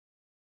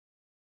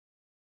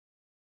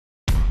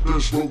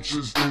There's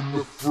roaches in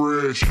the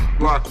fridge,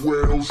 black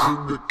widows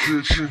in the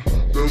kitchen.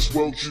 There's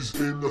roaches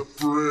in the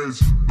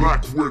fridge,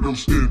 black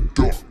widows in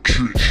the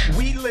kitchen.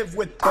 We live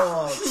with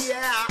bugs,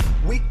 yeah.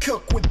 We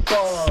cook with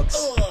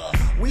bugs,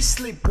 we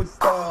sleep with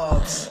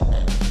bugs.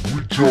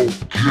 We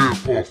don't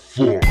give a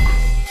fuck.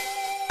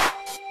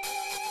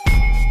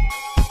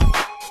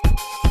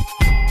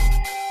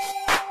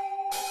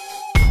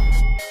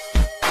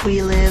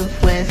 We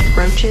live with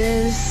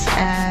roaches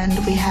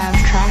and we have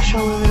trash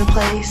all over the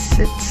place.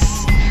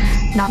 It's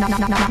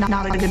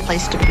not a good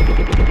place to be.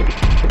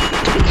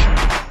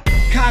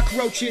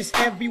 Cockroaches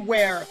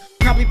everywhere.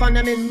 Probably find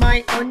them in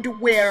my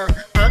underwear.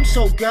 I'm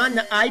so gone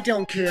that I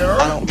don't care.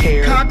 I don't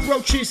care.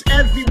 Cockroaches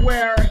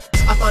everywhere.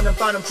 I find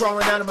them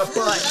crawling out of my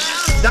butt.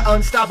 They're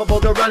unstoppable,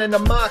 they're running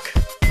amok.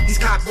 These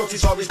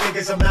cockroaches always big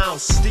as a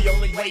mouse. The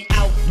only way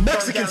out,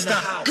 Mexican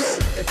style.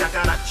 The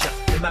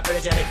cucaracha in my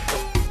refrigerator.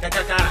 The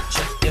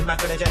cucaracha in my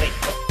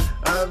refrigerator.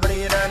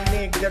 Abrida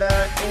negra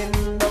in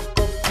the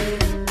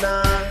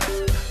coquina.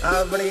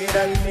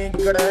 Abrida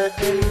negra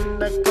in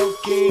the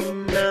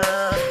coquina.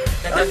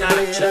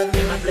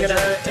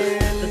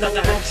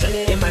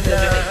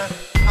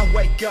 I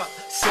wake up,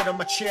 sit on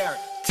my chair,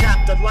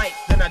 tap the light,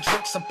 then I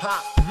drink some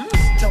pop.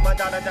 Tell my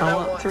daughter that I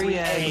want 3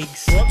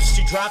 eggs. Whoops,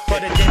 she dropped,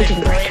 but it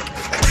didn't break.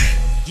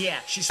 Yeah,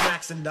 she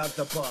smacks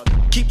another bug.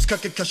 Keeps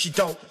cooking cause she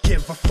don't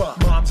give a fuck.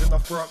 Mom's in the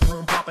front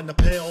room popping the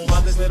pills.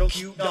 While this little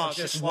cute dog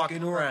just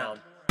walking around.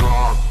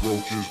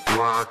 Cockroaches,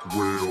 black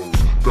widows,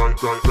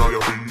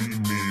 diabetes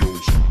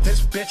meals.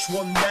 This bitch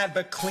will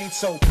never clean,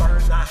 so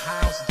burn the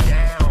house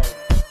down.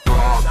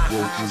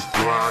 Cockroaches,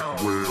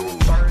 black widows,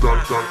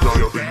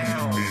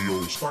 diabetes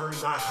meals. Burn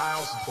the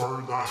house,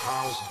 burn the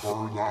house,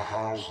 burn the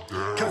house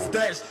down. Cause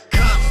there's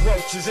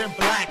cockroaches and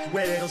black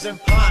widows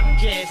and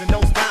pumpkins and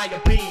those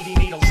diabetes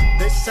needles.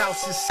 This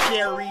house is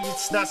scary,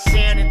 it's not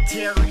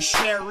sanitary,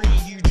 Sherry.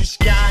 You just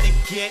gotta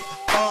get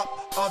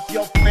up off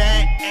your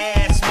fat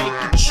ass,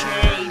 make a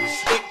change.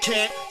 It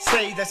can't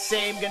stay the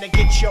same, gonna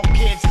get your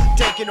kids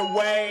taken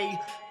away.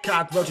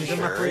 Cockroaches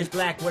in my fridge,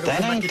 black widows that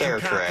in my ain't kitchen, their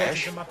cockroaches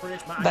trash. in my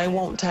fridge. They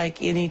won't take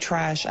any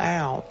trash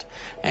out,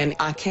 and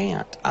I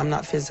can't. I'm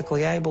not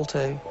physically able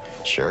to.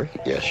 Sure,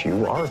 yes,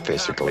 you are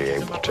physically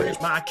able to.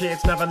 My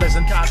kids never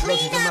listen.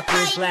 Cockroaches in my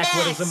fridge, black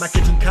widows in my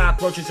kitchen,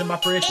 cockroaches in my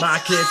fridge. My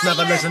kids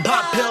never listen.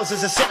 Pop pills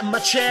as I sit in my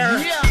chair.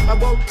 I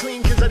won't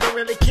clean cause I don't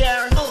really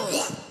care.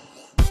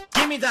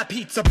 Give me that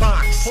pizza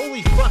box.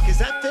 Holy fuck, is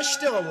that fish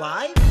still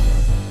alive?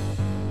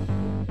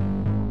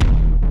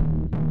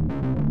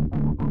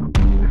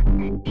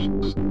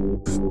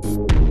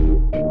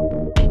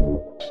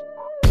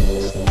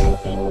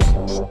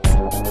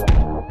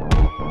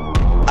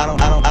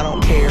 I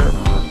don't care.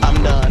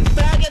 I'm done.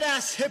 Faggot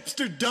ass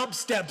hipster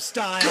dubstep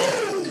style.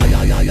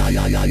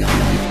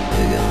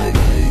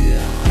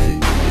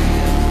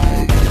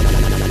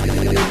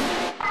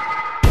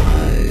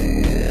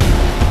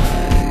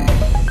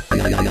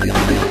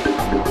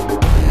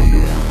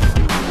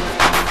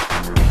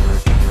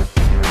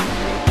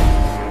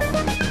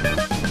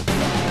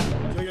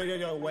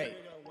 Yo, wait.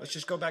 Let's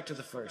just go back to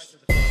the first.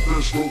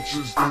 There's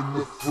roaches in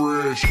the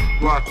fridge,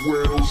 black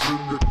widows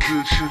in the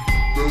kitchen.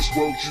 There's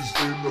roaches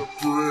in the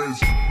fridge,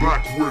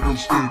 black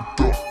widows in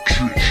the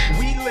kitchen.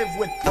 We live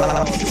with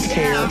bugs. I don't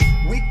care.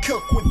 We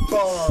cook with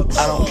bugs.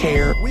 I don't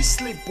care. We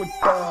sleep with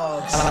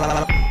bugs. We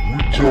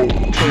don't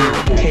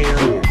give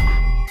a fuck.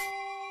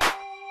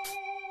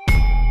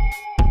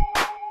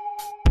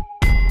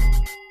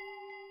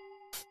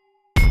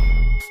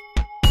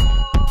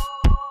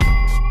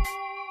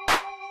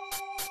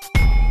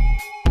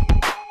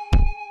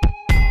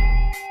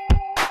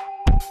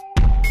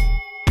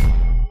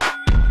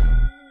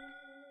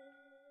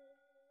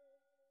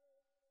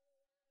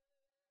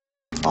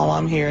 All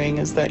I'm hearing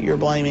is that you're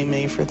blaming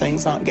me for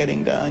things not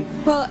getting done.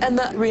 Well, and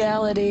the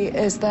reality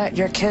is that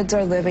your kids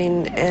are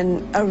living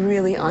in a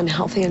really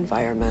unhealthy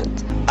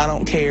environment. I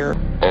don't care.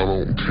 I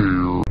don't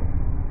care.